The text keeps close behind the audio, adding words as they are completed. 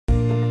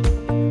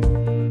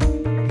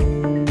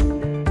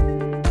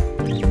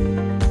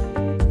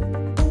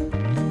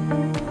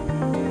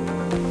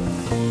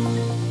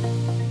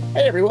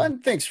everyone,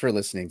 thanks for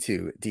listening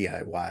to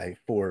DIY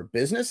for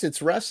Business. It's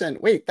Russ and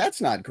wait,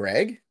 that's not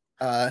Greg.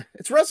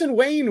 It's Russ and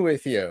Wayne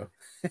with you.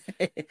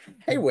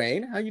 Hey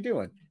Wayne, how you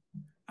doing?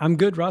 I'm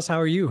good, Ross. How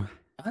are you?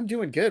 I'm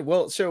doing good.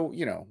 Well, so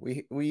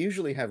we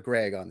usually have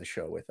Greg on the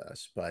show with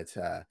us, but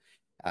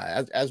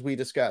as we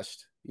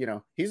discussed,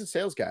 he's a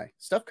sales guy.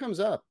 Stuff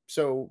comes up,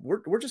 so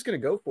we're just gonna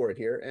go for it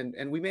here,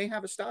 and we may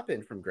have a stop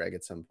in from Greg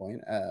at some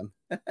point.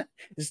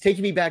 It's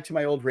taking me back to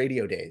my old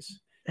radio days.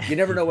 You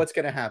never know what's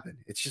gonna happen.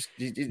 It's just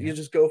you Yeah.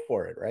 just go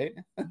for it, right?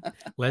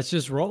 Let's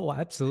just roll.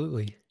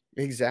 Absolutely.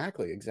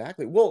 Exactly,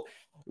 exactly. Well,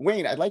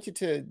 Wayne, I'd like you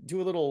to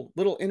do a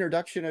little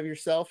introduction of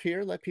yourself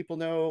here. Let people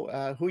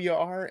know who you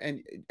are,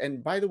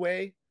 and by the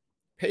way,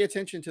 pay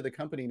attention to the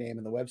company name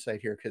and the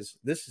website here because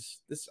this.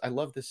 I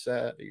love this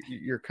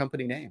your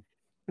company name.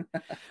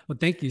 Well,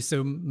 thank you.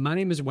 So, my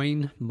name is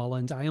Wayne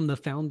Mullins. I am the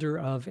founder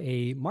of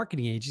a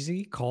marketing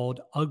agency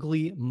called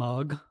Ugly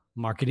Mug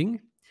Marketing.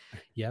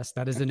 Yes,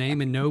 that is the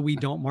name. And no, we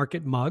don't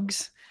market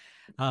mugs,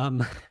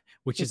 um,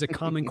 which is a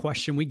common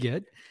question we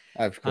get.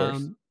 Of course.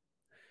 Um,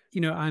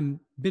 I'm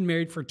been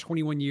married for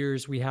 21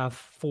 years. We have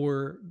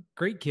four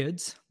great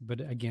kids, but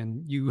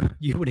again, you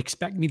would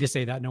expect me to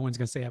say that. No one's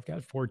going to say I've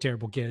got four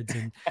terrible kids,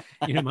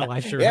 and my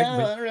life's right.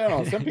 Yeah, I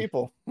don't know. Some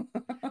people.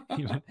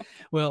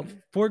 Well,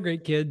 four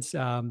great kids,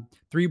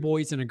 three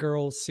boys and a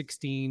girl,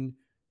 16,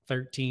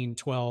 13,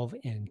 12,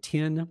 and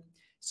 10.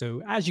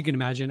 So as you can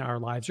imagine, our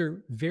lives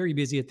are very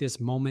busy at this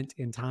moment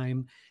in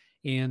time.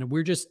 And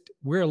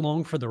we're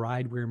along for the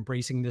ride. We're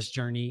embracing this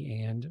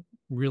journey and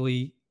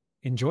really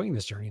enjoying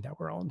this journey that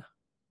we're on.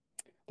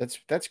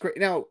 That's great.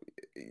 Now,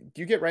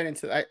 you get right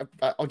into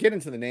I'll get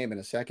into the name in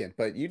a second,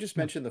 but you just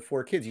Yeah. mentioned the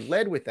four kids. You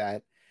led with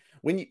that.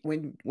 When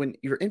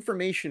your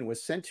information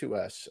was sent to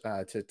us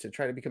to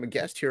try to become a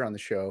guest here on the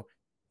show,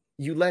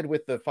 you led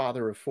with the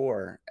father of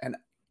four, and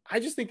I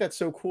just think that's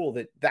so cool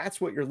that that's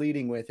what you're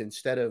leading with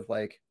instead of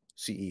like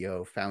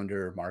CEO,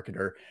 founder,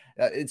 marketer.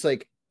 It's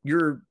like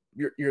you're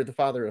the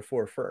father of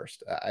four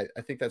first. I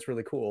think that's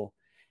really cool,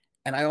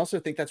 and I also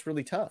think that's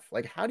really tough.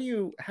 Like, how do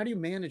you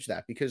manage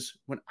that? Because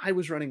when I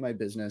was running my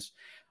business,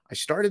 I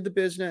started the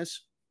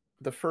business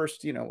the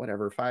first,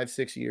 whatever, 5,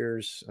 6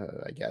 years,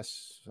 I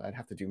guess I'd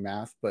have to do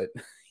math, but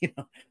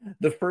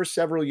the first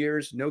several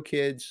years, no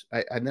kids.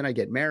 And then I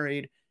get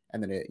married.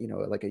 And then,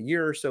 like a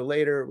year or so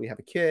later, we have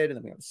a kid and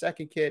then we have a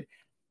second kid,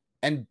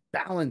 and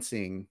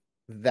balancing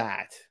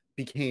that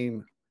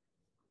became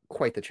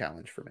quite the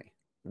challenge for me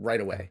right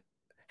Yeah. away.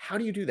 How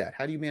do you do that?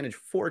 How do you manage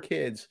four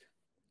kids,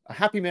 a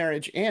happy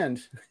marriage, and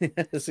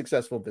a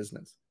successful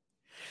business?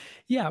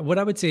 Yeah, what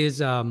I would say is,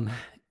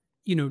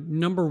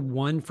 number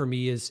one for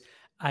me is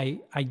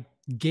I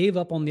gave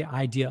up on the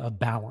idea of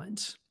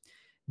balance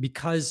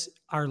because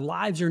our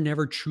lives are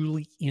never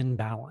truly in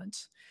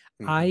balance.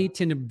 Hmm. I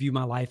tend to view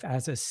my life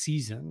as a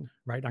season,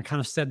 right? I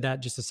kind of said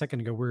that just a second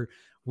ago.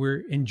 We're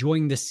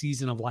enjoying the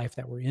season of life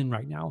that we're in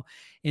right now,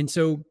 and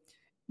so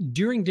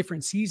during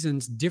different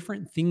seasons,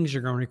 different things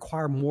are going to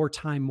require more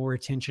time, more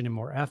attention, and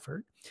more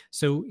effort.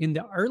 So in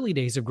the early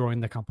days of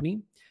growing the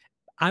company,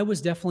 I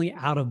was definitely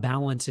out of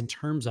balance in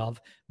terms of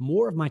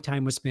more of my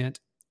time was spent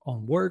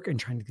on work and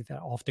trying to get that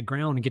off the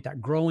ground and get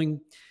that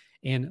growing.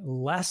 And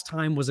less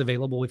time was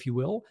available, if you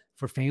will,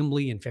 for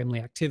family and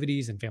family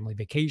activities and family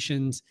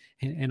vacations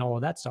and all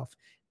of that stuff.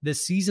 The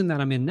season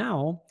that I'm in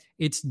now,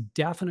 it's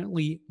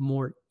definitely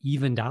more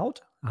evened out.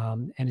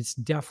 And it's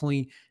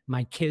definitely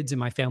my kids and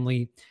my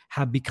family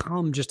have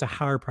become just a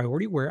higher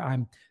priority where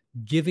I'm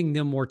giving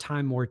them more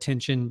time, more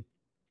attention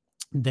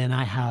than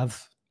I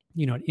have,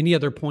 at any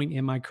other point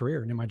in my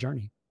career and in my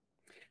journey.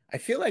 I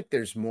feel like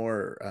there's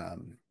more,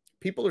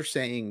 people are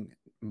saying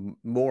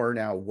more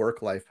now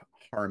work life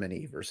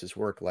harmony versus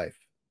work life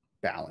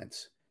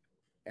balance.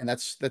 And that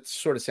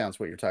sort of sounds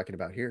what you're talking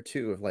about here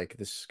too, of like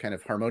this kind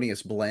of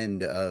harmonious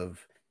blend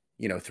of,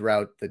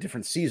 throughout the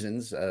different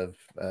seasons of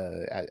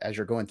as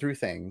you're going through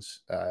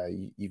things,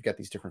 you've got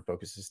these different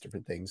focuses,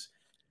 different things.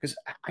 Because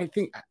I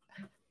think,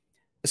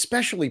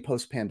 especially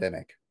post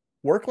pandemic,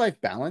 work life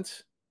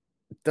balance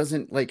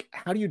doesn't like.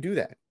 How do you do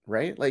that,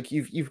 right? Like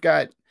you've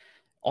got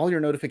all your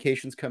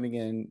notifications coming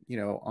in,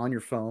 on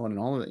your phone, and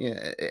all of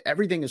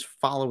everything is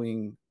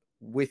following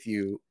with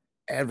you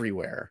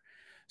everywhere.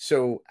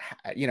 So,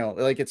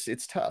 like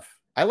it's tough.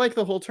 I like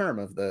the whole term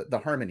of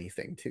the harmony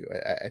thing too.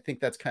 I think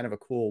that's kind of a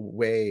cool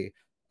way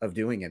of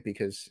doing it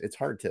because it's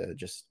hard to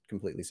just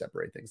completely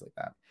separate things like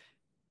that.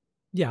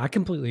 Yeah, I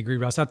completely agree,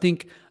 Russ. I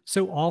think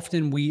so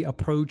often we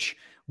approach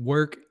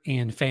work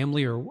and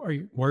family or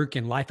work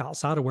and life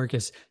outside of work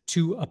as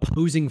two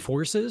opposing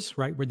forces,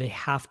 right? Where they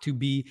have to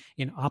be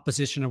in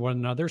opposition of one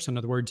another. So in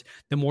other words,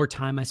 the more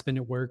time I spend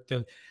at work,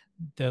 the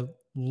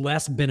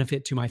less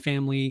benefit to my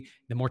family.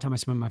 The more time I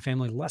spend with my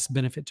family, less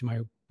benefit to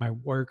my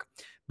work.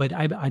 But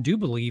I do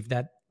believe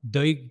that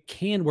they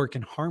can work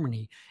in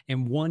harmony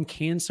and one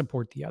can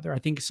support the other. I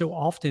think so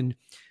often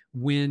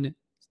when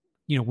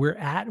we're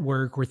at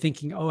work, we're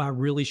thinking, oh, I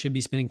really should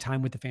be spending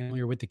time with the family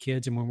or with the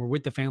kids. And when we're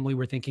with the family,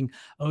 we're thinking,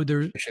 oh,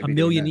 there's I should a be doing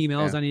million this.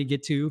 emails Yeah. I need to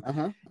get to. Uh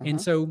huh. Uh And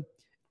huh. so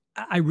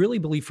I really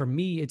believe for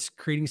me, it's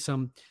creating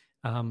some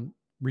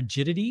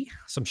rigidity,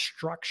 some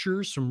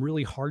structures, some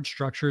really hard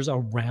structures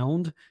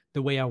around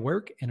the way I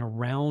work and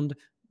around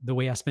the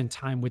way I spend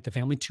time with the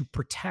family to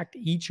protect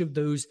each of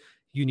those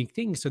unique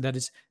things so that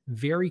it's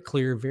very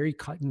clear, very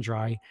cut and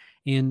dry.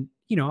 And,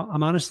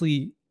 I'm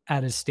honestly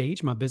at a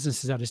stage, my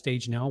business is at a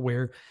stage now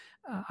where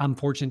I'm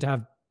fortunate to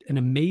have an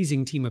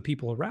amazing team of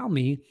people around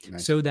me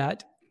Nice. so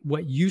that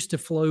what used to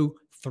flow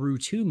through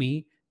to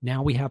me,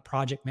 now we have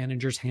project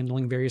managers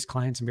handling various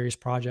clients and various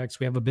projects.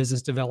 We have a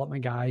business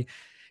development guy,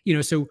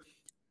 so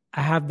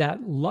I have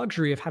that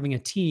luxury of having a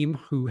team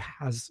who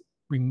has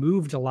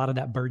removed a lot of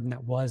that burden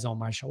that was on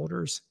my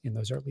shoulders in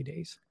those early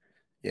days.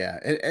 Yeah,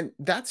 and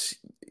that's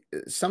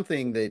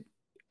something that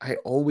I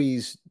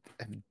always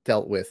have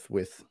dealt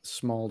with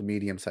small to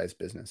medium-sized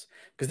business,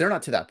 because they're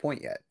not to that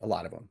point yet, a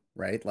lot of them,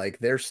 right? Like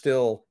they're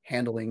still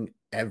handling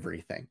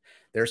everything.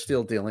 They're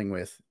still dealing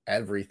with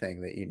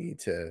everything that you need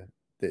to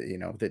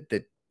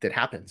that that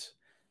happens.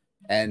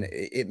 And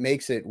it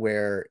makes it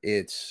where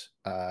it's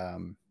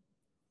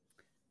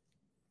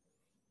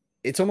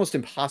almost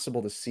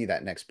impossible to see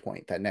that next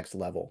point, that next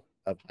level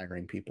of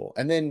hiring people.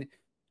 And then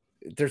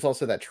there's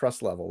also that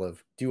trust level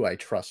of, do I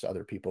trust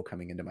other people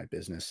coming into my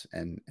business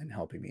and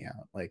helping me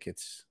out? Like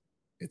it's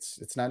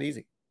not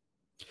easy.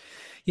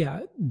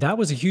 Yeah, that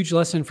was a huge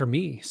lesson for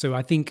me. So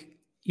I think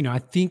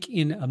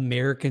in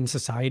American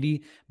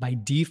society, by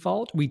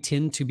default, we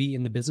tend to be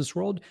in the business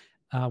world.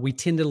 We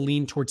tend to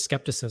lean towards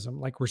skepticism.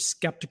 Like we're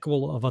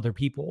skeptical of other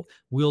people.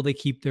 Will they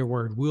keep their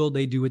word? Will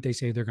they do what they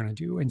say they're going to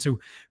do? And so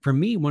for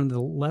me, one of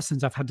the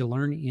lessons I've had to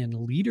learn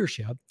in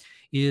leadership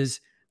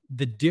is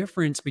the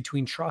difference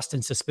between trust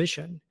and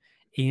suspicion.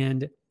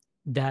 And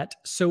that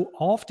so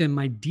often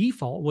my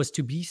default was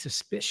to be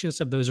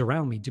suspicious of those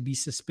around me, to be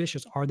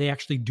suspicious. Are they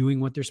actually doing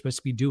what they're supposed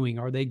to be doing?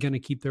 Are they going to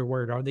keep their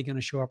word? Are they going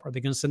to show up? Are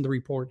they going to send the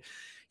report?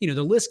 The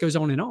list goes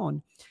on and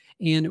on.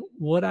 And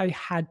what I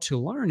had to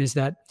learn is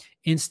that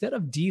instead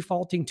of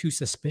defaulting to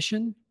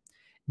suspicion,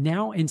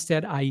 now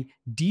instead I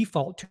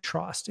default to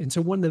trust. And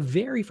so one of the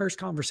very first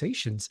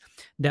conversations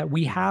that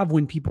we have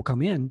when people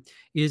come in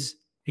is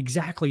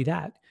exactly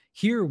that.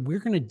 Here, we're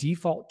going to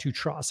default to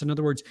trust. In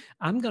other words,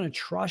 I'm going to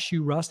trust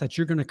you, Russ, that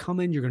you're going to come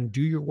in, you're going to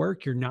do your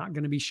work. You're not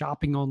going to be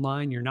shopping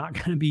online. You're not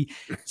going to be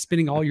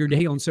spending all your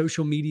day on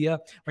social media,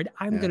 right?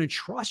 I'm Yeah. going to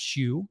trust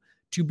you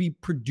to be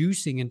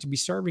producing and to be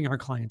serving our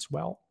clients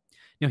well.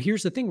 Now,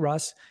 here's the thing,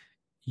 Russ,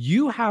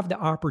 you have the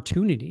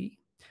opportunity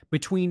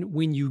between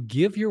when you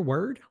give your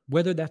word,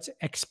 whether that's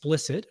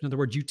explicit, in other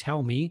words, you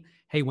tell me,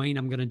 hey, Wayne,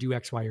 I'm going to do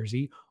X, Y, or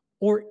Z,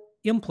 or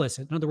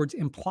implicit, in other words,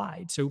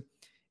 implied. So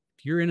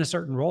if you're in a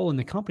certain role in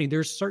the company,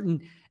 there's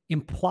certain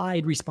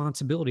implied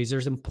responsibilities.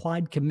 There's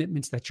implied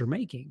commitments that you're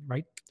making,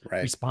 right?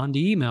 Right. Respond to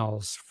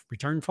emails,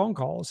 return phone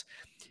calls.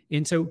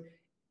 And so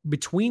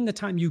between the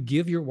time you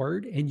give your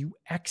word and you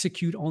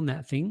execute on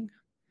that thing,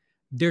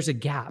 there's a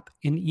gap.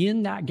 And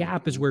in that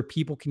gap is where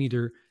people can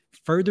either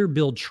further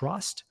build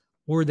trust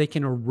or they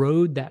can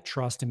erode that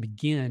trust and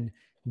begin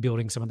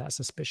building some of that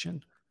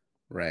suspicion.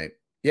 Right.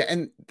 Yeah.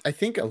 And I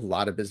think a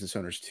lot of business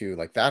owners too,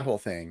 like that whole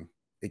thing,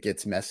 it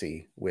gets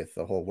messy with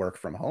the whole work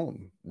from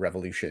home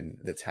revolution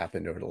that's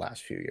happened over the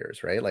last few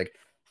years, right? Like,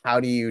 how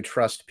do you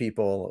trust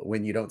people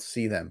when you don't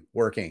see them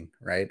working,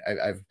 right?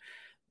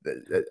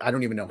 I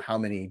don't even know how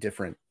many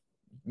different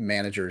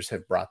managers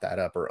have brought that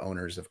up, or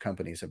owners of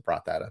companies have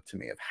brought that up to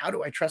me, of how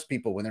do I trust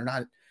people when they're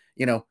not,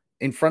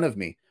 in front of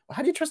me? Well,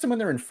 how do you trust them when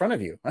they're in front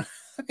of you? I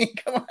mean,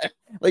 come on.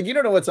 Like, you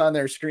don't know what's on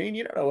their screen.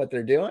 You don't know what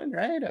they're doing,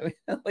 right? I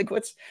mean, like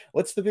what's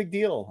the big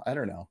deal? I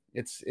don't know.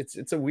 It's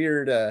a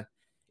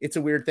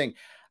weird thing.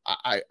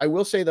 I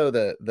will say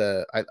though,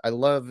 I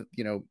love,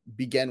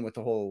 begin with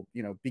the whole,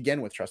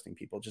 begin with trusting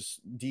people,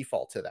 just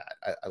default to that.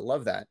 I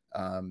love that.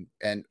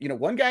 And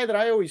one guy that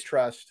I always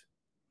trust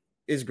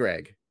is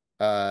Greg,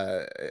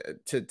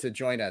 to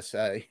join us.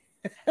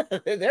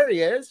 There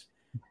he is.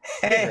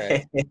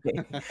 Hey,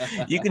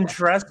 Hey, you can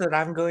trust that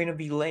I'm going to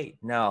be late.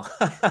 No.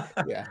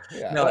 Yeah.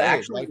 No, Well, hey,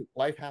 actually,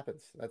 life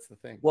happens. That's the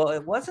thing. well,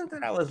 it wasn't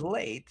that I was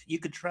late. You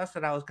could trust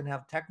that I was going to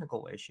have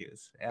technical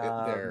issues.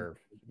 I'm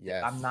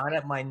Yes. not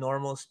at my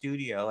normal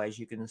studio, as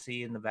you can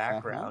see in the Uh-huh.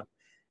 background.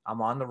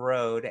 I'm on the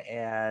road,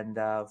 and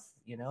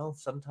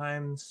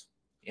sometimes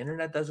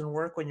internet doesn't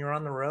work when you're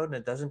on the road, and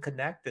it doesn't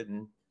connect.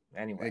 And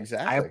anyway, I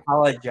Exactly.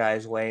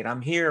 apologize, Wayne.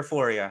 I'm here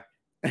for you.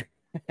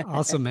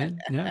 Awesome, man.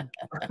 Yeah.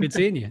 Good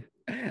seeing you.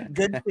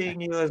 Good seeing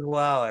you as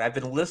well. And I've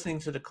been listening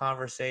to the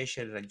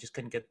conversation, and I just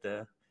couldn't get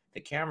the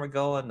camera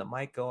going, the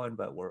mic going,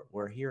 but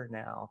we're here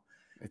now.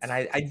 And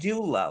It's I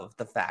do love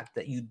the fact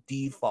that you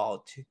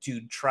default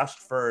to trust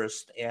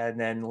first and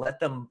then let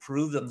them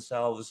prove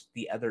themselves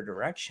the other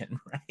direction,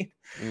 right?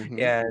 mhm.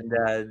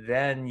 And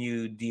then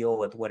you deal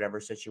with whatever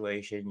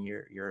situation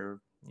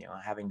you're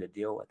having to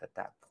deal with at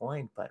that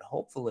point. But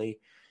hopefully,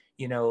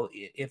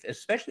 if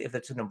especially if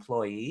it's an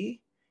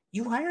employee,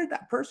 you hired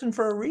that person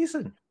for a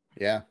reason.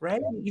 Yeah. Right?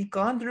 You've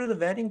gone through the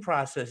vetting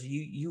process.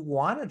 You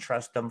want to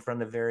trust them from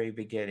the very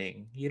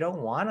beginning. You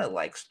don't want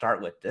to start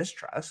with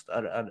distrust,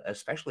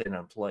 especially an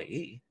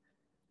employee.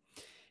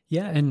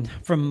 Yeah. And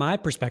from my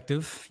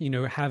perspective,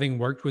 having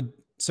worked with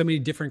so many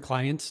different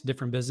clients,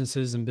 different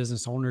businesses and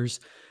business owners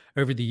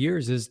over the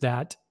years is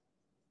that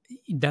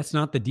that's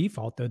not the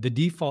default though. The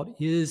default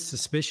is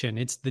suspicion.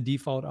 It's the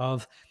default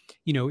of,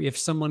 if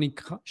somebody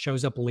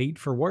shows up late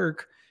for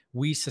work,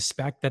 we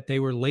suspect that they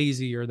were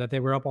lazy or that they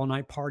were up all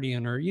night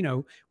partying,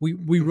 or,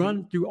 we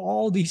run through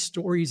all these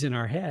stories in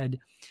our head.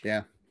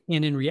 Yeah.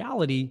 And in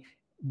reality,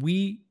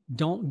 we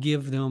don't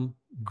give them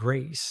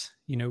grace.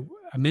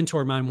 A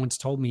mentor of mine once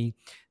told me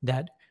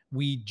that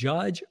we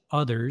judge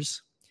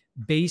others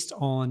based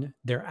on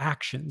their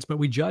actions, but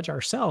we judge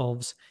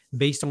ourselves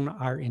based on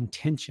our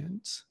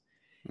intentions.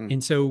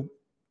 And so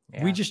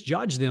we just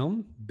judge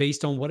them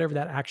based on whatever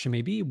that action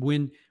may be,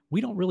 when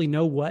we don't really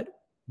know what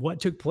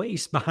took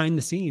place behind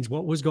the scenes,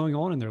 what was going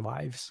on in their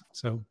lives.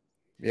 So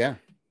yeah.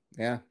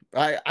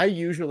 I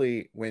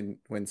usually when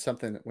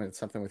something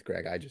with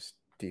Greg, I just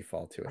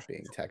default to it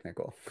being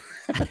technical.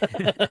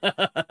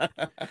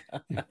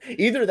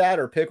 Either that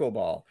or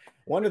pickleball.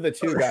 One of the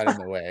two got in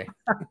the way.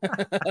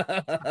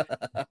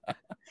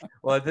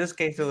 Well, in this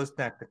case, it was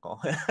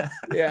technical.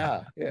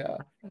 Yeah.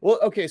 Well,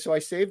 okay. So I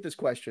saved this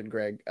question,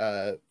 Greg,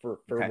 for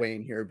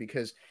Wayne here,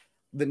 because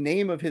the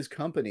name of his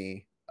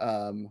company,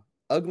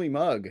 Ugly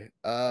Mug.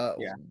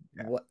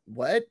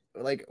 What?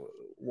 Like,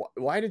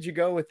 why did you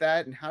go with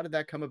that, and how did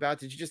that come about?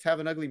 Did you just have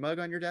an ugly mug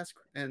on your desk,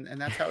 and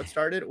that's how it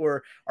started,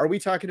 or are we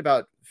talking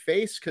about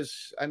face?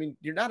 Because I mean,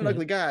 you're not an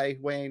ugly guy,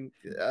 Wayne.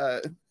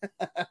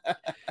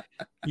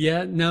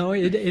 Yeah, no,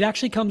 it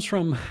actually comes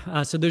from,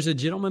 so there's a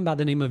gentleman by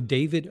the name of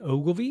David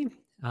Ogilvy.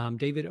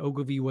 David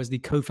Ogilvy was the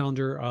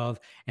co-founder of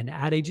an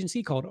ad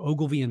agency called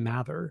Ogilvy and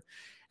Mather.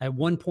 At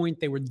one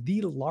point, they were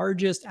the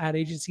largest ad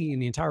agency in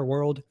the entire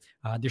world.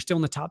 They're still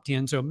in the top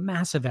 10, so a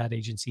massive ad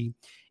agency.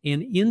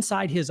 And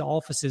inside his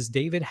offices,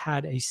 David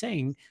had a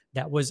saying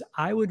that was,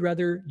 I would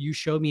rather you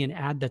show me an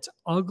ad that's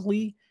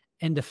ugly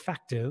and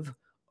effective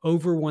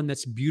over one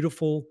that's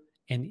beautiful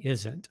and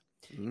isn't.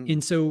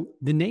 And so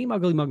the name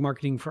Ugly Mug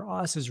Marketing for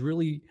us is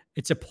really,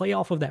 it's a play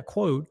off of that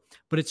quote,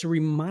 but it's a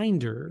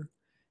reminder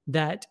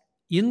that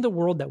in the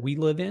world that we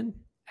live in,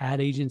 ad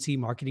agency,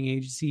 marketing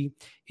agency,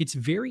 it's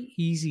very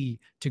easy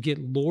to get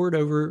lured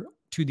over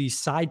to these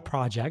side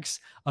projects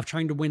of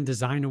trying to win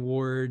design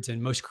awards and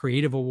most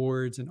creative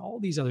awards and all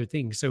these other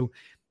things. So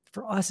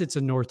for us, it's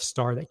a North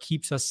Star that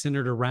keeps us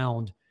centered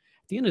around,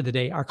 at the end of the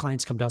day, our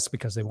clients come to us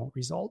because they want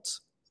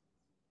results.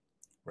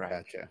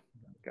 Right.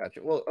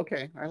 Gotcha. Well,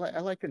 okay. I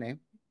like the name.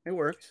 It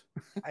works.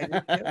 I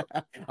did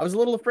too. I was a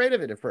little afraid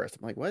of it at first.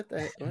 I'm like, what?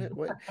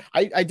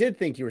 I did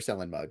think you were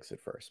selling mugs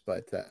at first,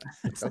 but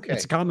okay.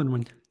 It's a common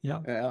one.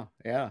 Yeah.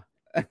 Yeah.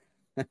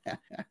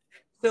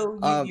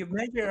 So you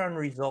measure on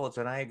results,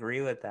 and I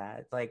agree with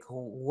that. Like,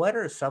 what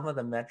are some of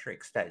the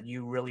metrics that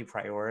you really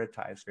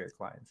prioritize for your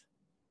clients?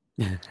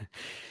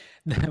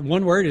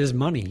 One word is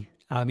money.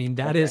 I mean,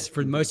 that is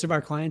for most of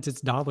our clients,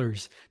 it's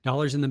dollars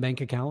in the bank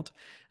account,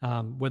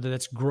 whether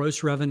that's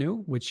gross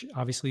revenue, which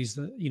obviously is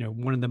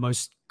one of the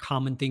most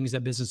common things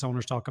that business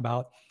owners talk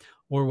about,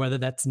 or whether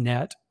that's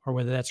net, or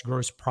whether that's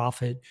gross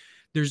profit.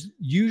 There's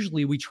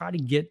usually, we try to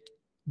get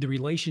the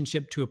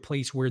relationship to a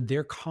place where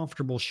they're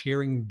comfortable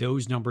sharing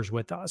those numbers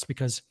with us,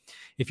 because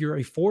if you're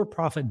a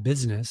for-profit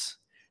business,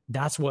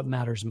 that's what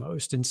matters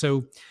most. And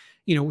so,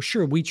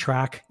 sure, we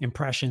track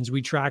impressions,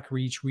 we track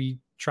reach, we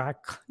track,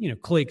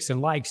 clicks and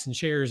likes and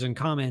shares and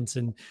comments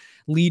and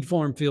lead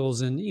form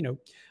fills and,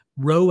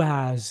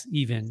 ROAS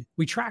even.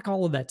 We track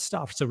all of that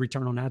stuff. So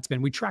return on ad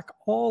spend, we track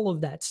all of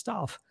that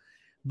stuff.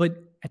 But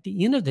at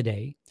the end of the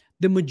day,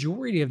 the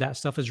majority of that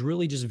stuff is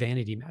really just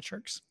vanity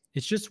metrics.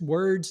 It's just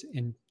words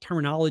and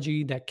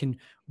terminology that can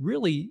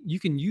really, you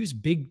can use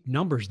big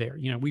numbers there.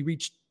 We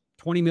reached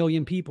 20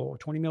 million people,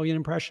 20 million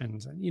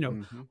impressions,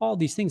 and, all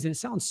these things. And it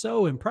sounds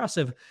so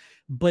impressive.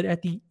 But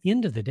at the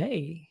end of the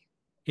day,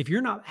 if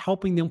you're not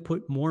helping them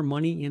put more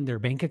money in their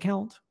bank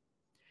account,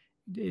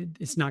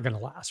 it's not going to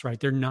last, right?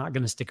 They're not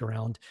going to stick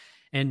around,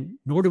 and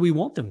nor do we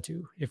want them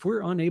to. If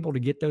we're unable to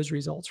get those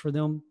results for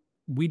them,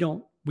 we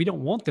don't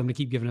want them to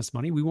keep giving us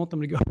money. We want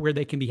them to go where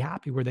they can be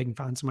happy, where they can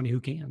find somebody who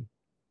can.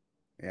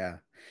 Yeah.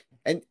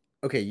 And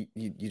okay,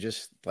 you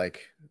just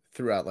like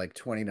threw out like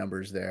 20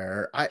 numbers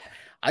there.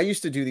 I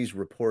used to do these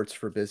reports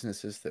for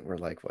businesses that were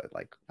like,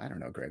 I don't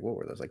know, Greg, what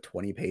were those, like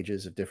 20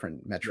 pages of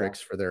different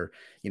metrics for their,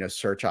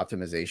 search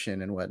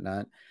optimization and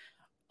whatnot.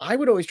 I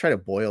would always try to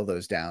boil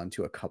those down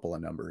to a couple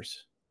of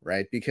numbers,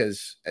 right?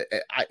 Because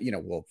I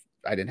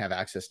didn't have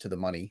access to the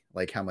money,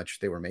 like how much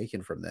they were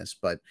making from this,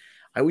 but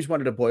I always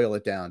wanted to boil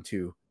it down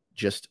to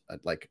just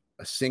like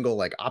a single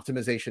like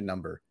optimization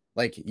number.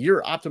 Like,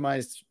 you're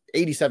optimized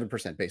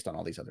 87% based on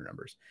all these other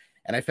numbers.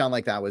 And I found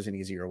like that was an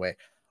easier way.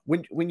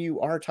 When you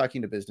are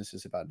talking to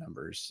businesses about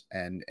numbers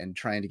and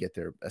trying to get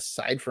there,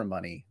 aside from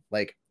money,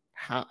 like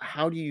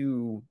how do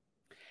you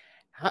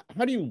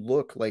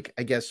look, like,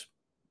 I guess,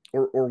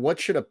 or what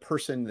should a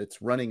person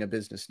that's running a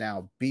business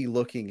now be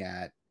looking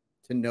at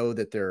to know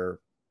that they're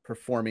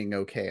performing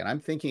okay? And I'm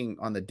thinking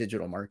on the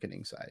digital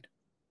marketing side.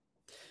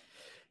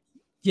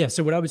 Yeah.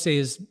 So what I would say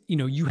is,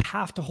 you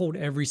have to hold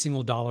every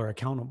single dollar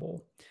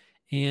accountable.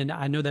 And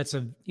I know that's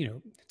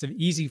it's an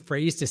easy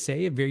phrase to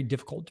say, a very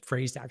difficult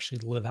phrase to actually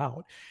live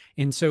out.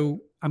 And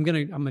so I'm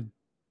going to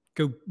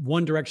go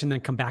one direction,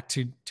 then come back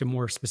to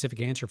more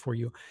specific answer for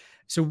you.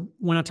 So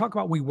when I talk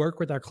about, we work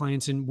with our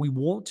clients and we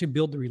want to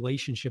build the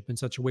relationship in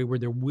such a way where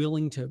they're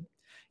willing to,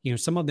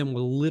 some of them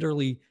will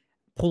literally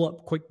pull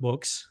up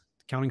QuickBooks,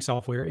 accounting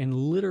software, and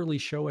literally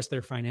show us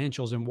their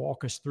financials and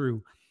walk us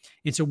through.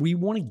 And so we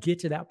want to get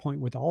to that point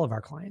with all of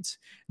our clients.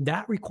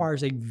 That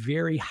requires a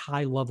very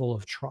high level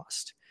of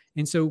trust.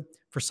 And so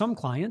for some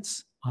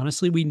clients,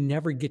 honestly, we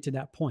never get to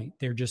that point.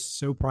 They're just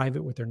so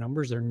private with their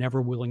numbers. They're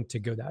never willing to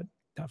go that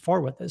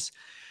far with us.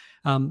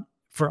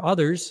 For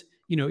others,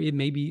 it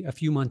may be a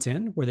few months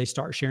in where they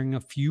start sharing a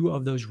few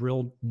of those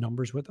real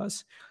numbers with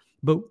us.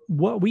 But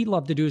what we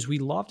love to do is we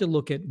love to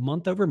look at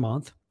month over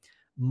month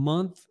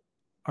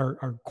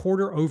or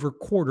quarter over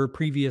quarter,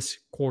 previous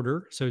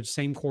quarter. So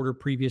same quarter,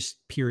 previous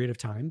period of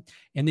time.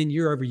 And then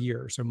year over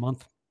year. So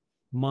month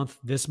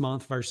this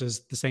month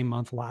versus the same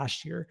month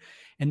last year.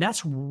 And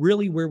that's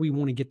really where we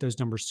want to get those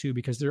numbers too,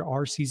 because there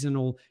are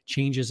seasonal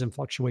changes and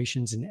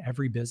fluctuations in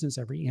every business,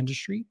 every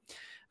industry.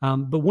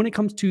 But when it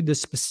comes to the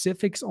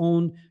specifics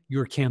on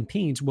your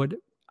campaigns, what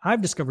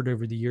I've discovered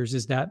over the years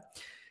is that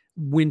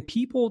when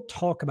people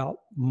talk about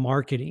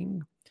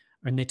marketing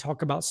and they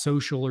talk about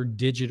social or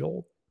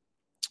digital,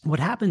 what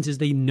happens is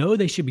they know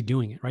they should be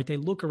doing it, right? They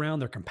look around,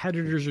 their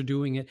competitors are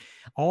doing it.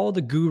 All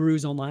the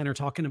gurus online are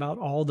talking about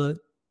all the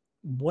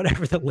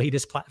whatever the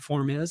latest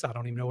platform is. I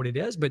don't even know what it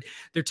is, but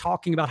they're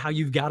talking about how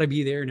you've got to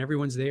be there and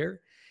everyone's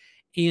there.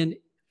 And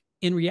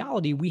in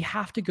reality, we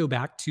have to go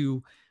back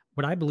to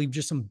what I believe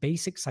just some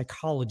basic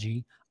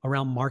psychology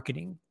around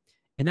marketing.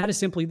 And that is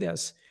simply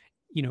this,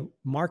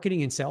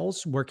 marketing and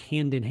sales work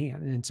hand in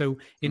hand. And so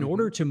in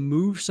order to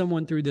move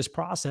someone through this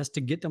process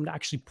to get them to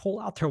actually pull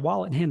out their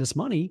wallet and hand us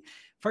money,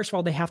 first of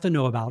all, they have to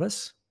know about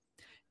us.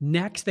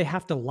 Next, they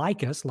have to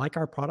like us, like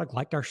our product,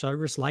 like our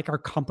service, like our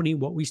company,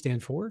 what we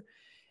stand for.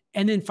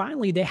 And then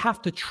finally, they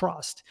have to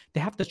trust. They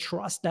have to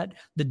trust that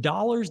the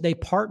dollars they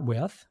part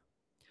with,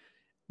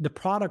 the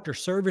product or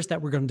service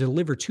that we're going to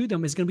deliver to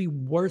them is going to be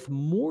worth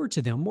more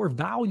to them, more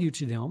value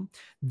to them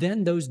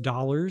than those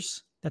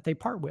dollars that they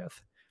part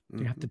with.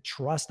 You have to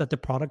trust that the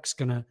product's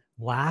going to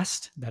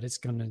last, that it's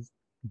going to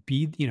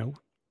be,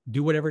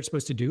 do whatever it's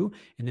supposed to do.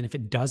 And then if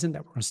it doesn't,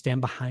 that we're going to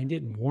stand behind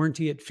it and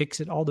warranty it,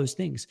 fix it, all those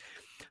things.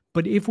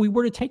 But if we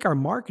were to take our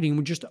marketing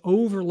and just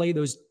overlay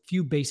those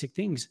few basic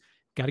things,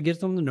 got to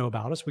get them to know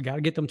about us. We got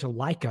to get them to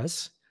like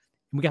us,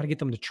 and we got to get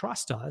them to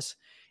trust us.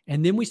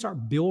 And then we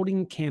start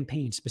building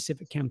campaigns,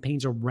 specific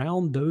campaigns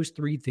around those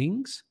three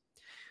things.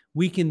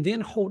 We can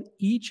then hold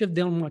each of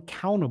them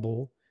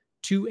accountable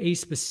to a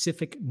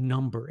specific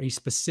number, a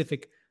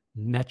specific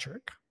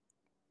metric.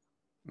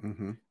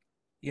 Mm-hmm.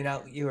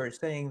 You were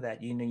saying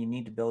that, you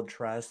need to build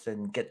trust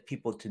and get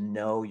people to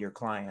know your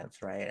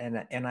clients,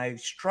 right? And I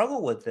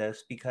struggle with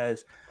this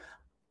because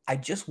I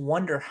just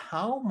wonder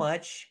how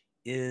much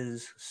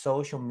is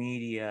social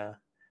media,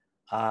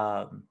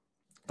 what's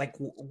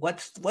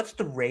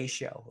the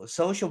ratio of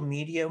social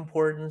media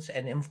importance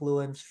and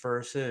influence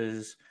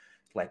versus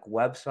like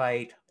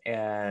website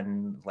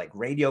and like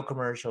radio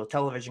commercials,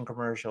 television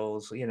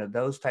commercials,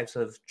 those types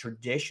of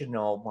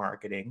traditional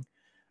marketing,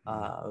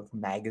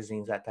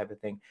 magazines, that type of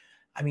thing.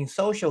 I mean,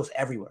 social's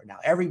everywhere now.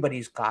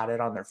 Everybody's got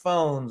it on their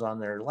phones, on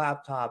their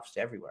laptops,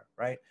 everywhere,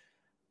 right?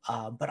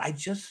 But I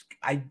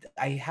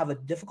have a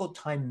difficult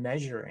time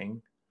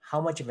measuring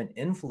how much of an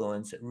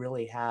influence it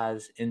really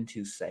has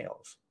into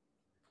sales.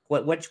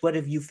 What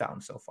have you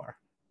found so far?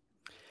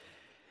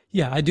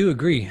 Yeah, I do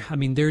agree. I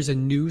mean, there's a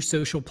new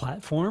social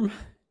platform.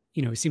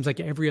 It seems like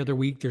every other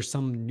week there's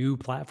some new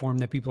platform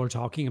that people are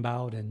talking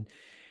about, and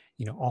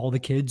all the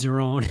kids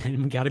are on,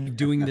 and we got to be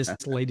doing this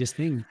latest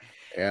thing.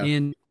 Yeah.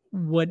 And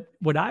what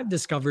I've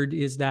discovered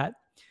is that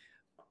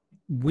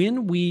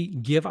when we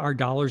give our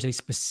dollars a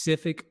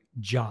specific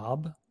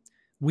job,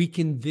 we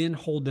can then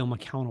hold them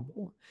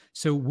accountable.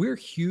 So we're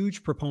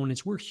huge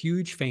proponents, we're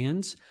huge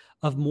fans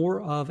of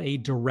more of a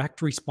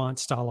direct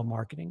response style of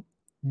marketing.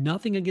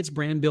 Nothing against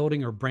brand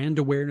building or brand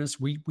awareness.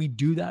 We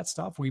do that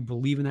stuff. We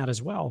believe in that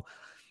as well.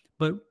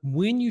 But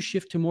when you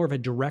shift to more of a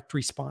direct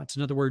response,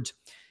 in other words,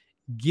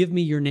 give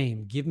me your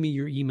name, give me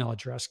your email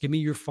address, give me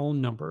your phone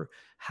number,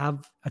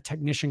 have a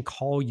technician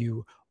call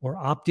you, or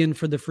opt in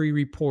for the free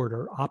report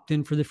or opt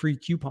in for the free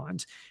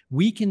coupons,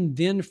 we can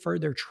then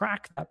further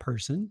track that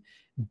person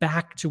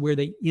back to where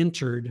they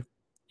entered,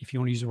 if you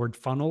want to use the word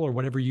funnel or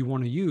whatever you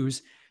want to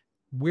use,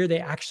 where they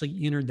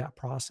actually entered that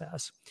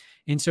process.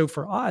 And so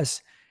for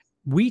us,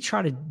 we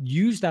try to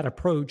use that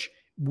approach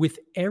with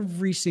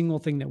every single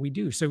thing that we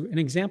do. So an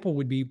example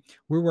would be,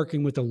 we're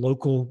working with a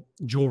local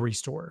jewelry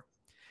store.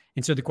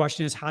 And so the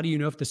question is, how do you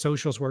know if the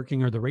social is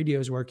working or the radio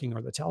is working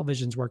or the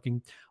television's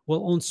working?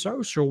 Well, on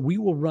social, we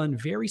will run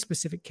very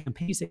specific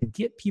campaigns that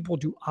get people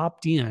to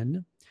opt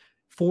in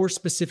for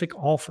specific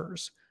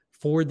offers,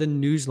 for the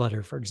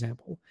newsletter, for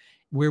example,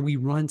 where we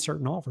run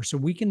certain offers. So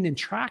we can then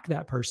track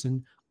that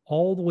person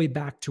all the way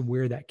back to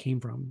where that came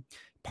from.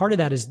 Part of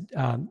that is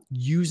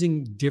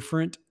using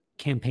different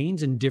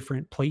campaigns in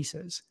different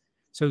places.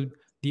 So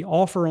the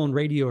offer on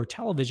radio or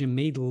television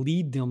may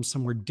lead them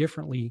somewhere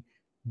differently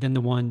than the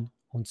one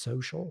on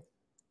social.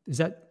 Does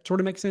that sort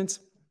of make sense?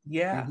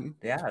 Yeah, Mm-hmm.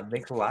 yeah, it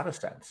makes a lot of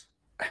sense.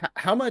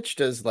 How much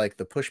does like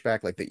the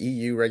pushback, like the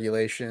EU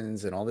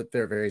regulations and all that,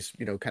 their various,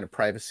 kind of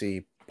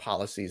privacy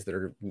policies that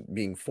are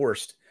being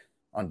forced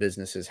on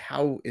businesses,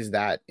 how is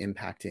that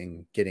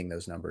impacting getting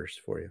those numbers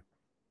for you?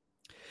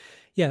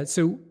 Yeah.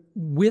 So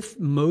with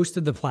most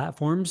of the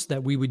platforms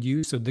that we would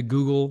use, so the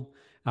Google,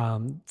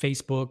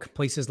 Facebook,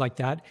 places like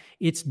that,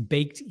 it's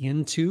baked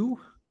into,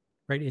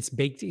 right? It's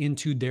baked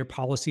into their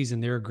policies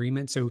and their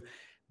agreement. So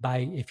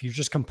if you're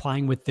just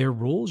complying with their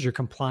rules, you're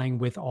complying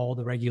with all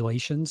the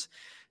regulations.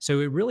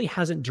 So it really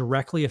hasn't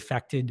directly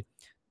affected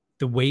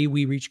the way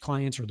we reach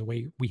clients or the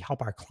way we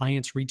help our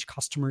clients reach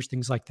customers,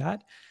 things like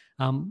that.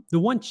 The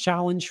one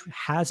challenge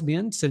has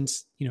been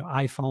since,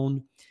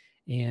 iPhone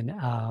and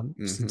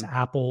since Mm-hmm.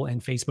 Apple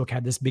and Facebook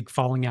had this big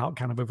falling out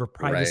kind of over Right.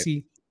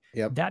 privacy,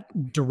 Yep.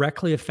 that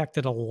directly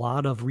affected a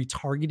lot of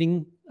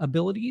retargeting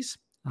abilities.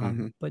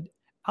 Mm-hmm. But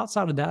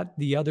outside of that,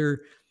 the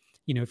other,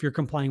 if you're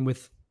complying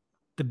with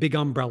the big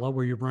umbrella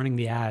where you're running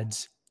the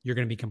ads, you're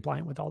going to be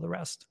compliant with all the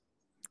rest.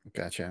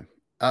 Gotcha.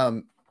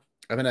 I'm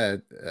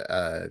gonna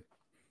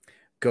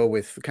go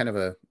with kind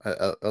of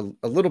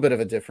a little bit of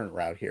a different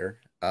route here.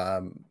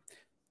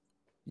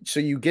 So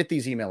you get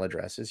these email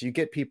addresses, you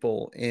get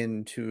people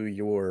into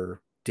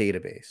your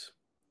database.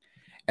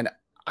 And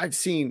I've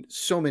seen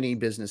so many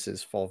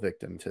businesses fall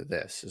victim to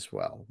this as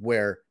well,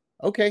 where,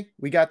 okay,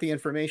 we got the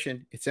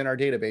information, it's in our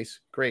database,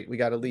 great, we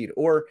got a lead.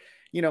 Or,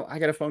 I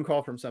got a phone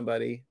call from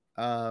somebody.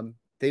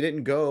 They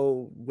didn't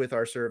go with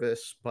our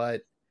service,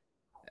 but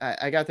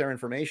I got their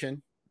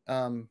information,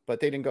 but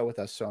they didn't go with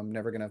us, so I'm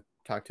never going to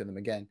talk to them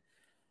again.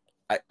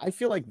 I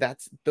feel like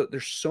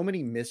there's so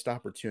many missed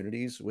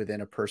opportunities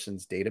within a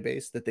person's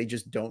database that they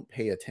just don't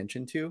pay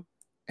attention to,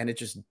 and it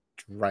just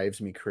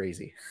drives me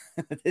crazy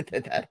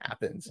that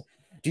happens.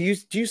 Do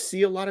you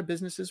see a lot of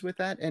businesses with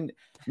that? And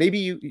maybe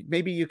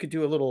you could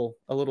do a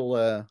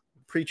little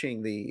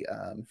preaching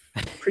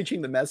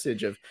the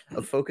message of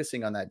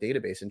focusing on that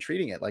database and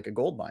treating it like a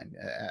goldmine,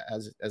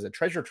 as a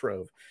treasure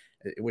trove,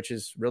 which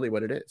is really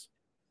what it is.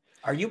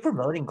 Are you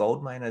promoting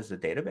Goldmine as a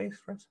database,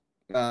 Chris?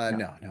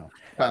 No.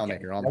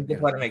 FileMaker. Okay. I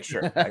just want to make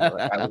sure.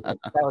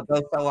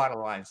 Those fell out of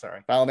line.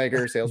 Sorry.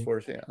 FileMaker,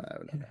 Salesforce. Yeah.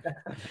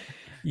 No.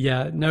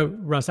 Yeah. No,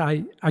 Russ,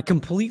 I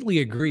completely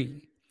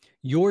agree.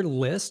 Your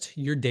list,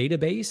 your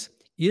database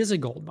is a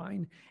gold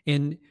mine.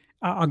 And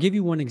I'll give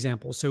you one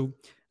example. So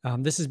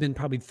this has been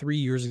probably 3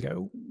 years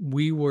ago.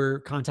 We were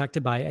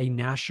contacted by a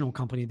national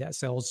company that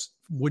sells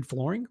wood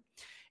flooring,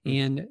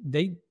 and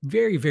they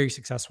very, very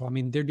successful. I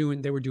mean,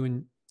 they were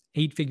doing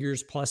 8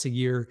 figures plus a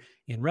year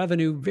in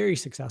revenue, very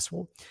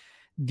successful.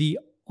 The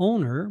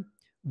owner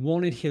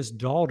wanted his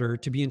daughter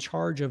to be in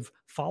charge of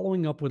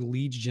following up with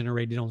leads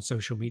generated on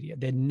social media.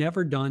 They'd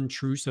never done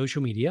true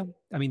social media.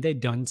 I mean, they'd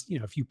done,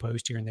 a few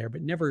posts here and there,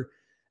 but never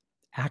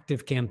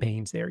active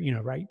campaigns there,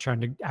 right?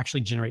 Trying to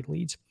actually generate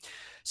leads.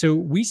 So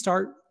we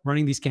start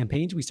running these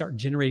campaigns, we start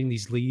generating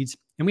these leads,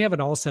 and we have it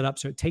all set up.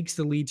 So it takes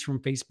the leads from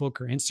Facebook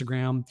or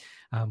Instagram.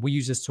 We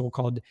use this tool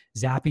called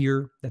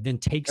Zapier that then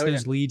takes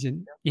those leads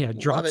and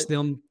drops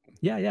them.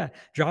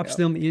 Drops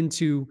them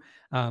into,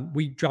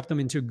 we drop them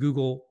into a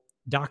Google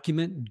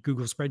document,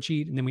 Google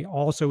spreadsheet. And then we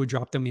also would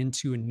drop them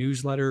into a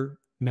newsletter,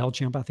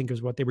 MailChimp, I think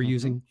is what they were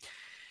using.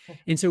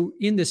 And so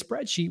in the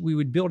spreadsheet, we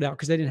would build out,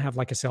 because they didn't have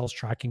like a sales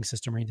tracking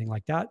system or anything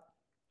like that.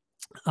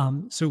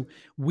 So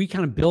we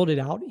kind of build it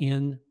out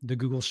in the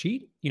Google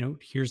sheet.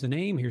 Here's the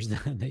name, here's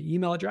the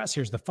email address,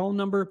 here's the phone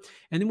number.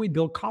 And then we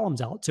build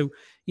columns out. So,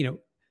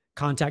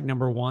 contact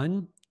number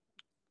 1,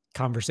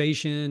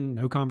 conversation,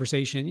 no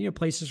conversation,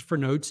 places for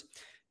notes,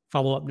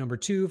 follow up number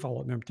 2,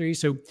 follow up number 3.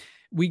 So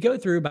we go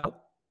through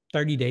about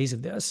 30 days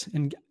of this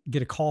and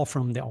get a call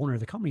from the owner of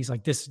the company. He's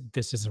like, this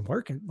isn't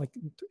working. Like,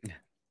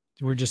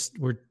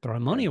 we're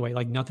throwing money away.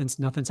 Like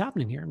nothing's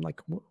happening here. I'm like,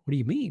 what do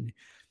you mean?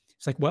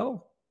 It's like,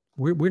 well,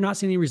 we're not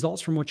seeing any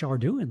results from what y'all are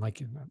doing.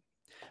 Like,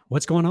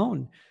 what's going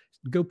on?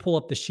 Go pull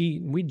up the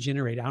sheet, and we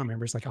generate, I don't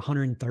remember, it's like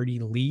 130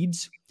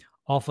 leads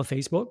off of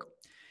Facebook,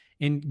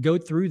 and go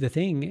through the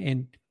thing.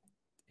 And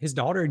his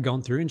daughter had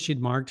gone through and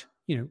she'd marked,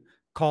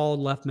 called,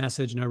 left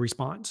message, no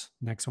response.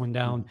 Next one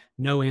down,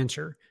 no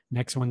answer.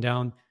 Next one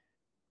down,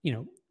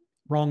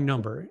 wrong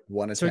number.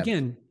 One attempt. So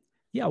again,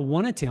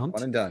 one attempt.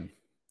 One and done.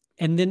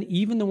 And then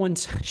even the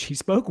ones she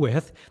spoke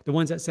with, the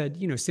ones that said,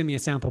 send me a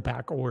sample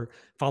pack or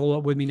follow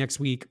up with me next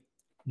week,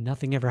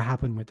 nothing ever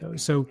happened with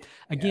those. So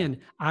again,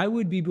 I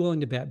would be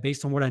willing to bet,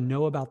 based on what I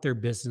know about their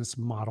business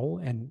model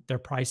and their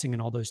pricing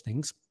and all those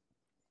things,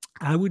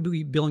 I would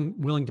be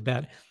willing to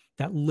bet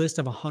that list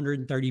of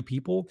 130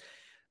 people,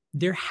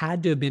 there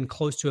had to have been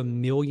close to $1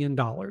 million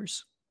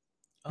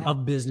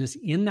of business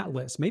in that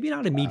list. Maybe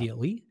not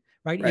immediately,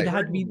 right? It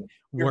had to be worked.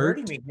 You're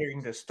hurting me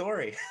hearing this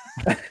story.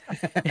 Oh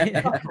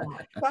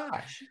my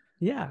gosh.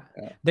 Yeah.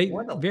 They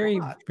very,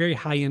 very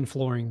high-end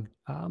flooring,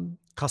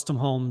 custom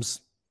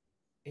homes.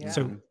 Yeah.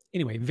 So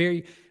anyway,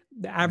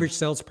 the average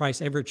sales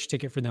price, average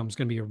ticket for them is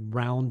going to be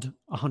around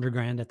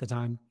 $100,000 at the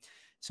time.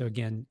 So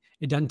again,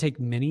 it doesn't take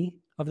many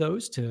of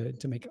those to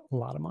make a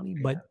lot of money,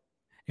 but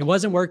it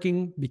wasn't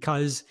working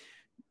because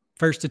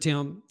first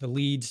attempt, the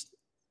leads,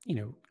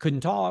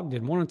 couldn't talk,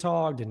 didn't want to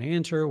talk, didn't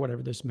answer,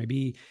 whatever this may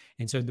be.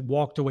 And so they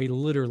walked away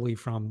literally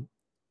from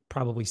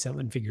probably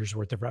 7 figures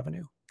worth of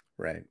revenue.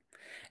 Right.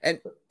 And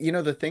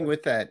the thing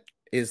with that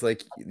is,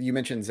 like you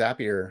mentioned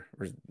Zapier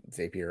or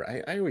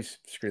Zapier. I always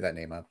screw that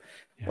name up.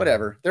 Yeah.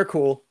 Whatever. They're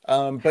cool.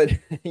 But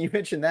you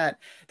mentioned that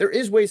there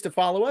is ways to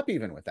follow up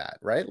even with that,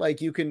 right?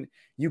 Like you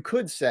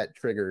could set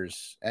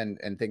triggers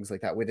and things like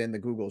that within the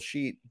Google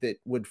Sheet that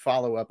would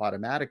follow up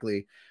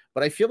automatically.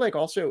 But I feel like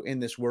also in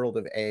this world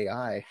of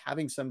AI,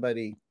 having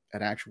somebody,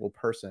 an actual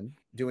person,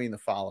 doing the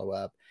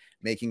follow-up,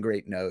 making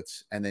great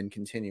notes, and then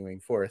continuing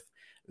forth,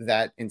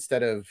 that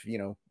instead of,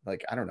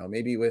 like, I don't know,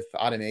 maybe with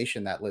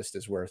automation, that list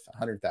is worth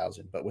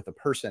 100,000, but with a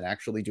person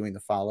actually doing the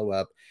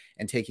follow-up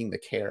and taking the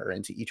care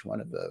into each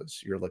one of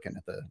those, you're looking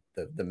at the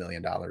 $1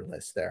 million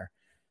list there.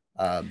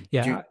 I'll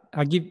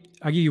give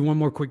you one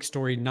more quick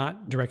story,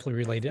 not directly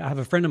related. I have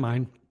a friend of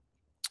mine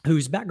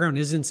whose background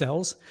is in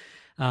sales,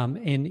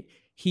 and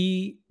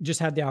he just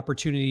had the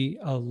opportunity,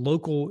 a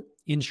local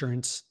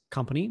insurance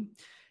company,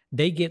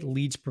 they get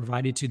leads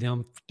provided to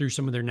them through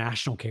some of their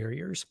national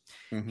carriers.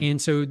 Mm-hmm.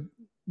 And so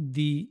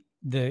the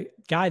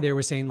guy there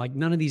was saying, like,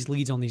 none of these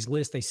leads on these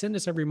lists, they send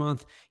us every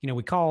month,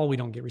 we call, we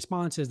don't get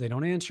responses, they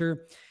don't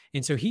answer.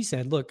 And so he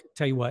said, look,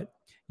 tell you what,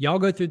 y'all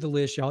go through the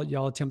list,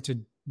 y'all attempt to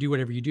do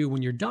whatever you do.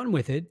 When you're done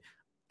with it,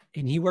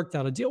 and he worked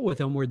out a deal with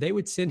them where they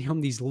would send him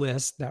these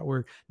lists that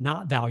were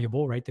not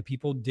valuable, right? The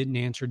people didn't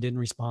answer, didn't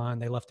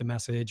respond, they left a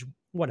message,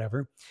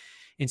 whatever.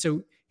 And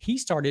so he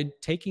started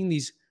taking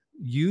these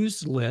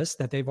used lists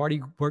that they've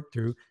already worked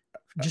through,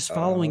 just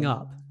following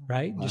up,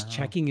 right? Wow. Just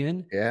checking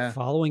in,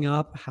 following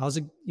up. How's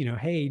it,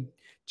 hey,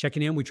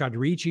 checking in. We tried to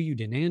reach you, you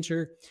didn't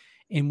answer.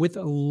 And with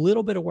a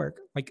little bit of work,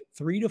 like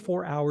 3 to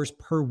 4 hours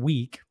per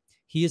week,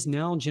 he is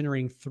now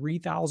generating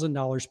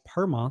 $3,000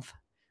 per month,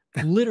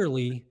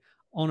 literally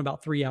on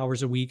about 3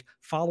 hours a week,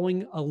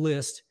 following a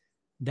list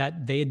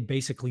that they had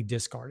basically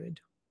discarded.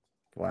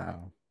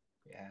 Wow.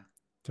 Yeah.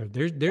 So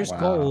there's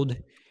gold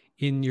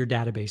in your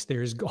database.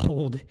 There's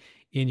gold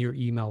in your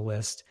email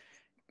list,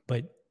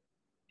 but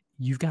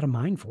you've got to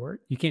mine for it.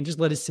 You can't just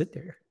let it sit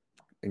there.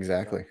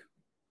 Exactly.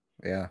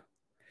 Yeah.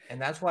 And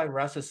that's why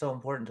Russ is so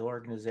important to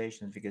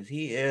organizations, because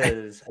he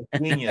is a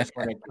genius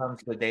when it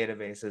comes to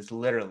databases,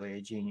 literally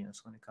a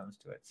genius when it comes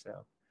to it.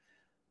 So,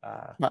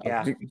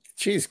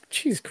 She's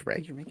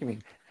great. You're making me.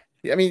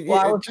 I mean,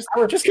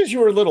 just because you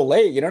were a little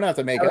late, you don't have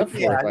to make up for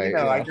it.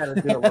 I got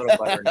to do a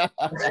little better.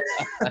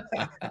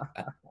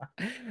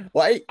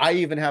 Well, I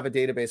even have a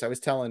database. I was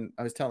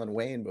telling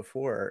Wayne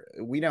before,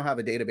 we now have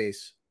a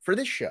database for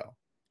this show,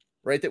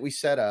 right? That we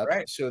set up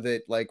so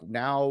that, like,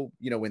 now,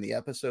 when the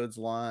episodes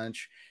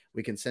launch,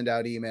 we can send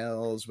out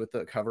emails with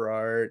the cover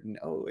art and,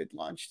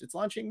 it's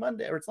launching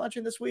Monday, or it's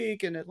launching this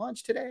week, and it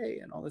launched today,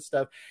 and all this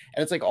stuff.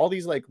 And it's like all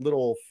these like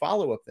little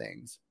follow-up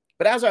things.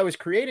 But as I was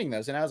creating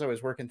those and as I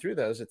was working through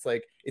those, it's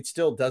like, it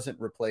still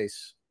doesn't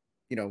replace,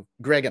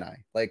 Greg and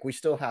I. Like, we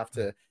still have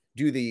to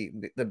do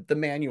the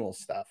manual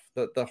stuff,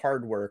 the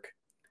hard work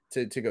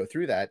to go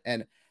through that.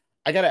 And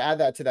I got to add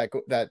that to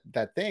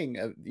that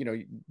thing.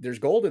 There's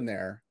gold in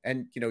there,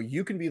 and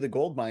you can be the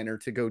gold miner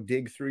to go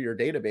dig through your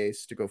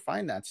database to go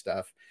find that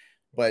stuff.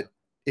 But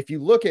if you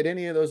look at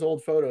any of those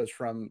old photos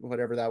from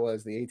whatever that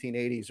was, the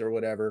 1880s or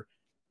whatever,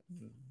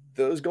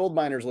 those gold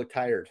miners look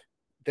tired.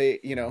 They,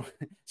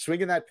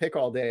 swinging that pick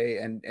all day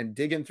and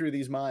digging through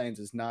these mines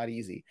is not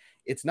easy.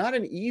 It's not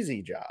an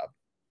easy job,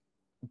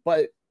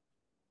 but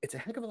it's a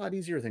heck of a lot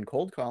easier than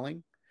cold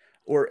calling,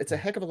 or it's a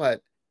heck of a lot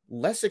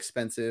less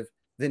expensive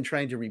than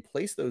trying to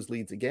replace those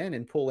leads again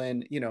and pull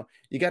in, you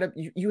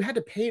had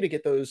to pay to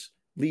get those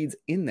leads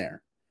in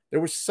there. There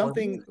was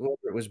something, whether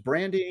it was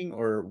branding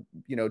or,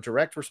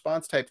 direct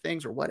response type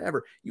things or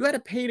whatever, you had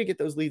to pay to get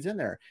those leads in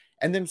there.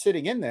 And them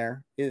sitting in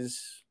there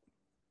is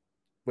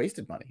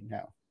wasted money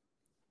now.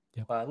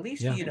 Well, at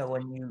least,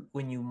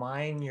 when you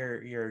mine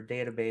your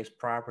database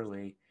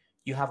properly,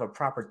 you have a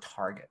proper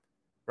target.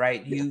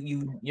 Right.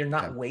 You're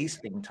not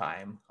wasting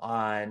time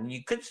on,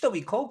 you could still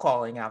be cold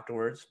calling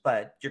afterwards,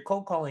 but you're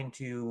cold calling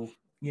to,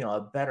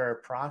 a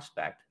better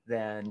prospect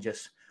than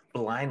just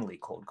blindly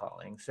cold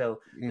calling. So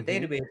the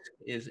database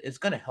is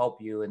going to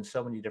help you in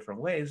so many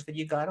different ways, but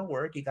you got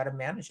to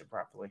manage it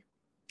properly.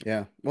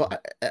 Yeah. Well,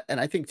 and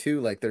I think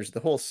too, like, there's the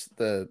whole,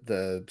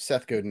 the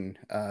Seth Godin,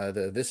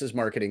 the This Is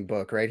Marketing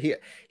book, right?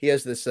 He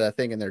has this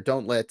thing in there.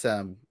 Don't let,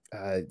 I'm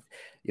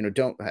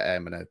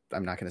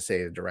not gonna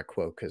say a direct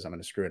quote because I'm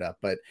gonna screw it up,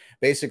 but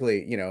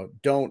basically,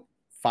 don't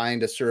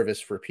find a service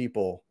for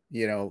people,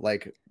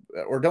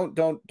 or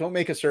don't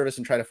make a service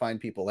and try to find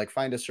people. Like,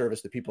 find a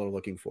service that people are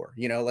looking for,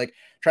 like,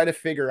 try to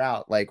figure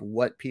out like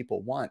what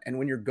people want. And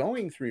when you're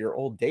going through your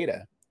old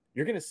data,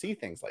 you're gonna see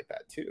things like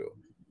that too.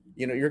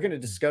 You're gonna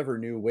discover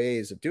new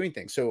ways of doing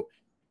things. So,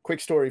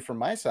 quick story from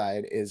my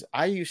side is,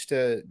 I used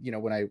to,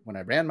 when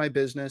I ran my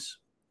business,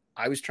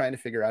 I was trying to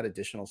figure out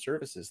additional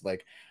services.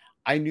 Like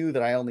I knew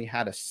that I only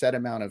had a set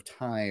amount of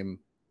time,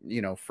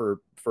 for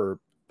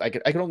I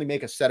could only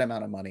make a set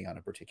amount of money on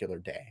a particular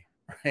day,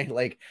 right?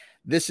 Like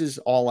this is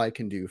all I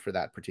can do for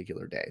that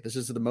particular day. This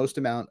is the most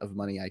amount of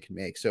money I can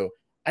make. So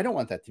I don't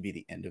want that to be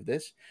the end of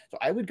this. So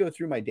I would go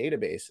through my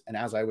database, and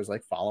as I was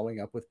like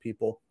following up with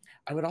people,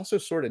 I would also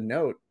sort of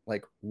note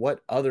like what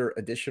other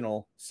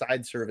additional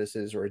side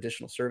services or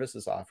additional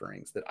services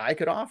offerings that I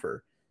could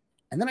offer.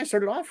 And then I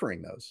started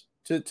offering those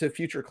to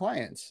future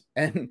clients.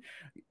 And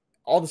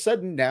all of a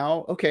sudden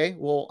now, okay,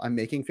 well, I'm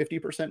making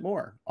 50%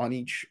 more on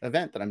each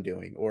event that I'm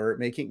doing, or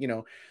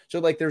making, so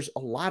like there's a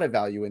lot of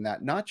value in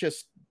that, not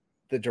just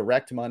the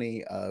direct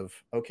money of,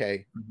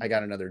 okay, I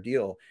got another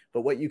deal,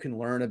 but what you can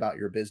learn about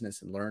your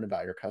business and learn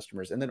about your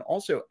customers. And then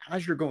also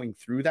as you're going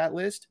through that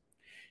list,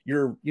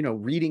 you're,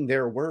 reading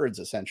their words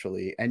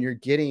essentially, and you're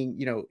getting,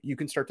 you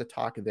can start to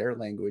talk their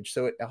language.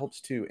 So it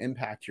helps to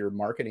impact your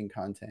marketing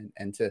content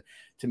and to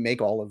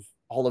make all of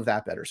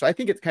that better. So I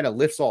think it kind of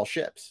lifts all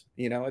ships.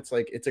 It's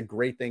like, it's a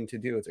great thing to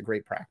do. It's a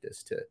great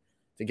practice to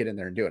get in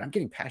there and do it. I'm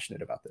getting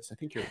passionate about this. I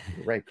think you're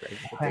right, Greg.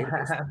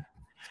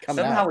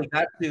 Somehow we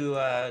got to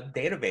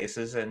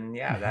databases, and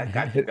yeah, that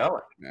got you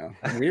going. No,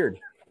 weird.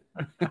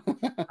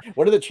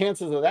 What are the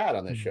chances of that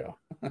on this show?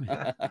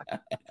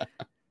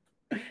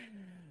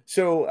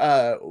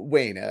 So,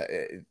 Wayne,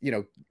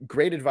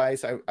 great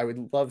advice. I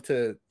would love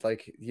to,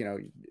 like,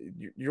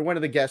 you're one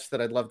of the guests that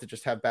I'd love to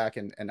just have back,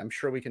 and I'm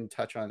sure we can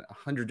touch on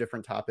 100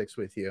 different topics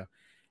with you.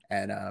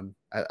 And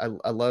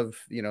I love,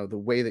 the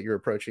way that you're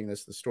approaching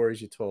this, the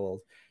stories you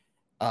told.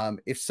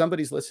 If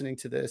somebody's listening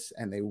to this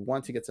and they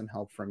want to get some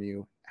help from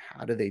you,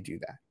 how do they do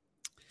that?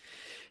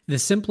 The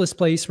simplest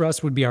place,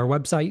 Russ, would be our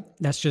website.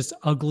 That's just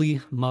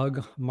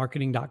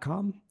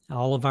uglymugmarketing.com.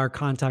 All of our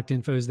contact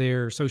info is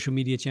there, social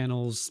media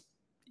channels,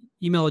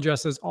 email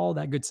addresses, all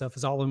that good stuff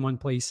is all in one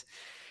place.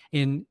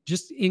 And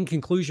just in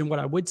conclusion, what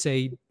I would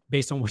say,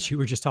 based on what you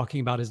were just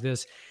talking about, is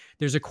this.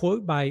 There's a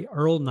quote by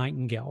Earl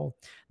Nightingale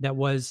that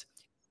was,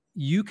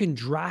 you can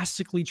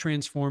drastically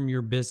transform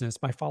your business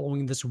by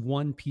following this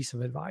one piece of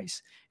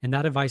advice. And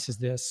that advice is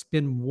this: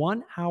 spend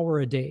 1 hour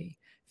a day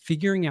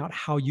figuring out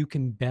how you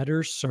can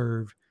better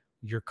serve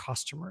your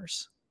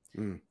customers.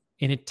 And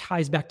it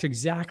ties back to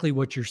exactly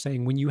what you're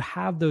saying. When you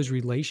have those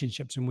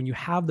relationships and when you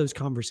have those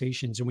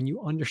conversations and when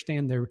you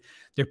understand their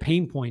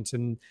pain points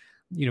and,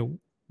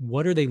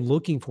 what are they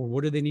looking for?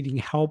 What are they needing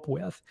help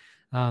with?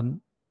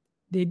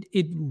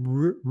 It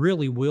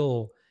really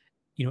will,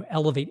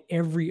 elevate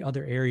every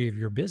other area of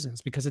your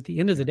business, because at the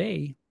end of the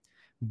day,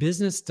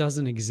 business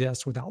doesn't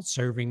exist without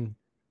serving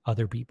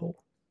other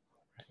people.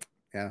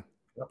 Yeah.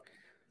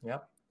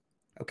 Yep.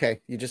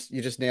 Okay. You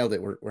just nailed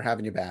it. We're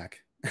having you back.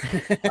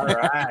 All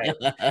right.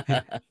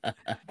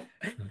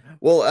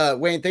 Well,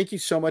 Wayne, thank you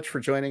so much for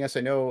joining us.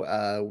 I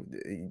know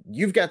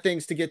you've got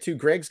things to get to.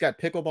 Greg's got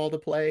pickleball to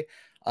play,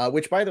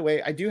 which, by the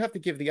way, I do have to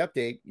give the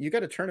update. You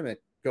got a tournament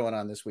going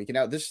on this week. And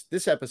now this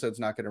episode's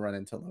not going to run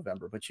until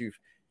November, but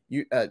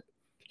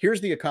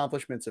here's the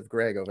accomplishments of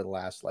Greg over the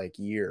last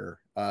year.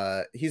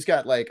 He's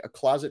got a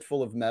closet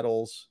full of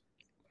medals.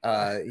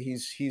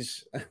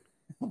 He's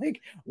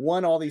like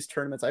won all these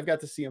tournaments. I've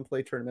got to see him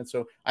play tournaments.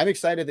 So I'm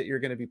excited that you're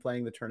going to be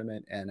playing the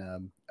tournament.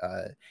 And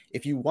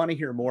if you want to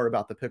hear more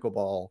about the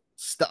pickleball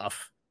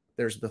stuff,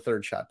 there's the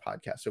Third Shot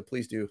podcast. So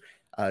please do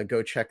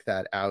go check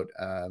that out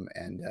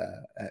and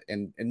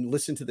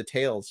listen to the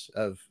tales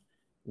of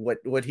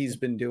what he's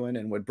been doing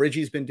and what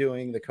Bridgie's been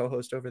doing, the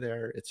co-host over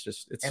there. It's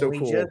so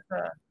cool.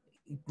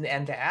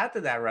 And to add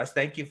to that, Russ,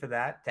 thank you for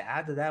that. To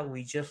add to that,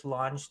 we just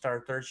launched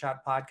our Third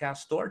Shot podcast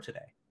store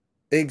today.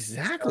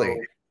 Exactly.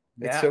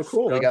 It's so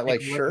cool. We got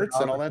shirts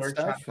and all that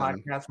stuff.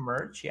 Podcast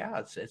merch. Yeah,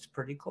 it's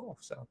pretty cool.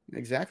 So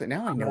exactly.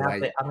 Now I'm gonna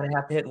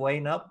have to hit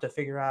Wayne up to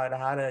figure out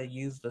how to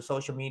use the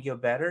social media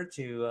better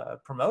to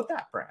promote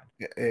that brand.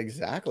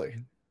 Exactly.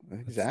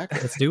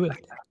 Let's do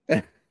it.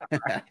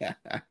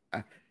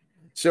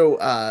 So,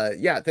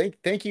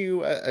 thank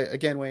you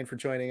again, Wayne, for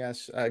joining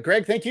us.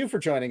 Greg, thank you for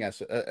joining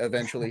us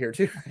eventually here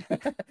too.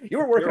 You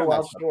were working on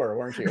that store,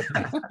 weren't you?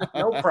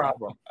 No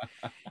problem.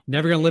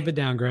 Never gonna live it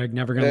down, Greg.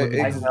 Never gonna live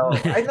it down.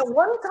 I know.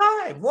 One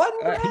time.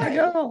 I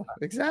know.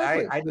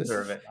 Exactly. I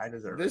deserve it.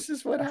 This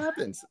is what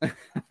happens. All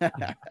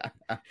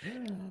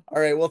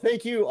right. Well,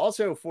 thank you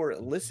also for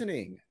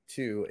listening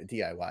to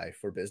DIY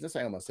for Business.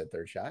 I almost said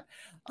Third Shot.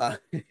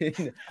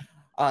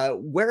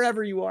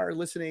 Wherever you are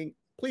listening,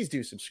 please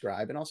do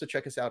subscribe and also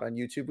check us out on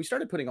YouTube. We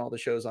started putting all the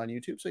shows on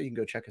YouTube, so you can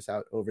go check us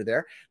out over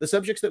there. The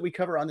subjects that we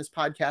cover on this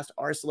podcast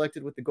are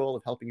selected with the goal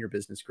of helping your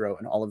business grow,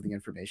 and all of the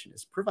information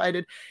is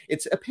provided.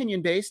 It's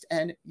opinion-based,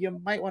 and you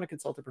might want to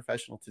consult a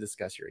professional to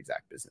discuss your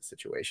exact business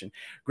situation.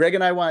 Greg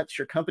and I want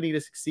your company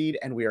to succeed,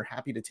 and we are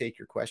happy to take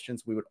your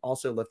questions. We would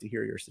also love to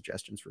hear your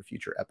suggestions for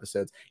future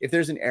episodes. If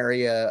there's an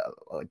area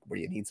where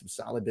you need some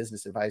solid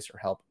business advice or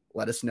help,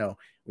 let us know.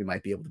 We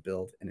might be able to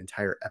build an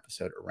entire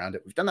episode around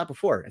it. We've done that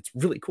before. It's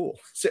really cool.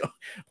 So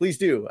please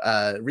do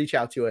reach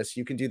out to us.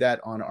 You can do that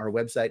on our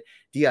website,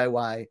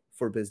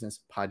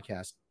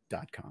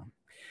 DIYforbusinesspodcast.com.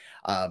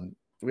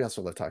 we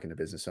also love talking to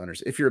business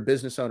owners. If you're a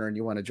business owner and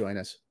you want to join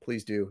us,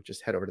 please do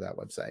just head over to that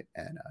website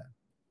and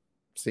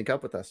sync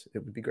up with us. It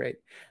would be great.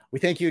 We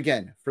thank you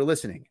again for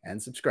listening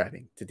and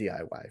subscribing to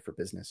DIY for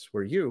Business,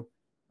 where you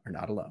are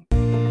not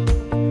alone.